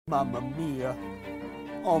Mamma mia.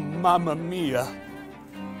 Oh, mamma mia.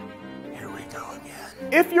 Here we go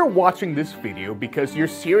again. If you're watching this video because you're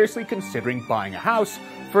seriously considering buying a house,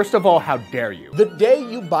 first of all, how dare you? The day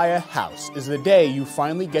you buy a house is the day you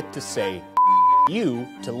finally get to say you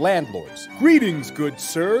to landlords. Greetings, good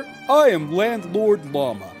sir. I am Landlord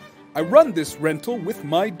Llama. I run this rental with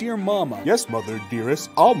my dear mama. Yes, mother dearest,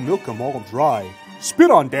 I'll milk 'em all dry.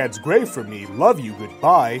 Spit on dad's grave for me, love you,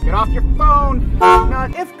 goodbye. Get off your phone!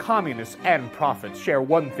 Nut. If communists and prophets share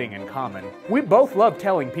one thing in common, we both love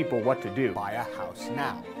telling people what to do. Buy a house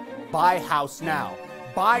now. Buy house now.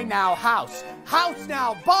 Buy now house. House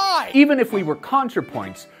now, buy! Even if we were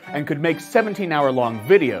ContraPoints and could make 17-hour-long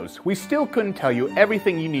videos, we still couldn't tell you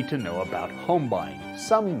everything you need to know about home buying.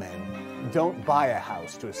 Some men don't buy a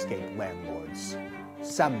house to escape landlords.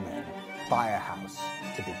 Some men buy a house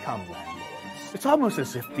to become landlords. It's almost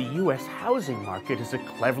as if the U.S. housing market is a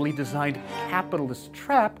cleverly designed capitalist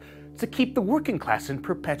trap to keep the working class in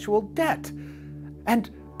perpetual debt and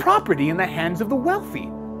property in the hands of the wealthy.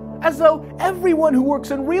 As though everyone who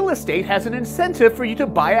works in real estate has an incentive for you to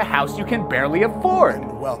buy a house you can barely afford.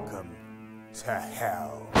 And welcome to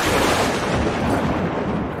hell.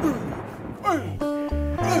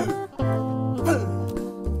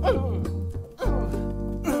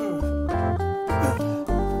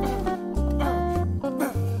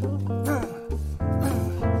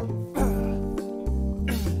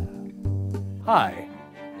 Hi,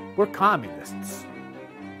 we're communists.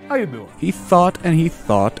 How you doing? He thought and he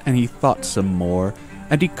thought and he thought some more,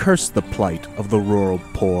 and he cursed the plight of the rural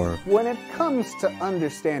poor. When it comes to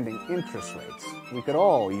understanding interest rates, we could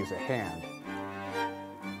all use a hand.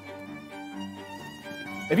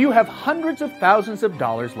 If you have hundreds of thousands of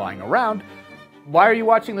dollars lying around, why are you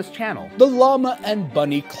watching this channel? The llama and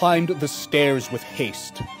bunny climbed the stairs with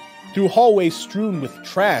haste, through hallways strewn with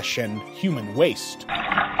trash and human waste.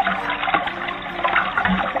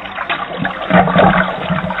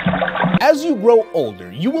 As you grow older,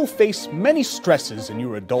 you will face many stresses in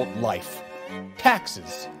your adult life.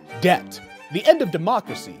 Taxes, debt, the end of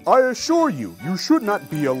democracy. I assure you, you should not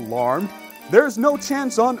be alarmed. There's no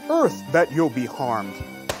chance on earth that you'll be harmed.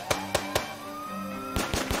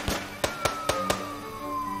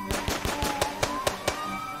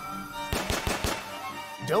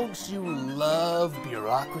 Don't you love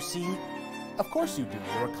bureaucracy? Of course you do,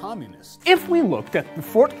 you're a communist. If we looked at the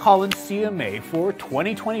Fort Collins CMA for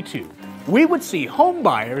 2022, we would see home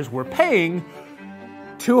buyers were paying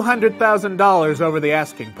 $200,000 over the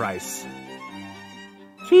asking price.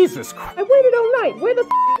 Jesus Christ. I waited all night. Where the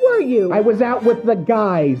were you? I was out with the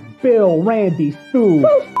guys. Bill, Randy, Stu.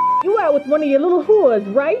 You out with one of your little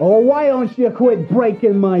whores, right? Oh, why don't you quit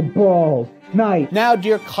breaking my balls? Night. Now,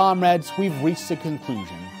 dear comrades, we've reached a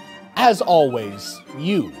conclusion. As always,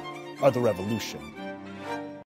 you are the revolution.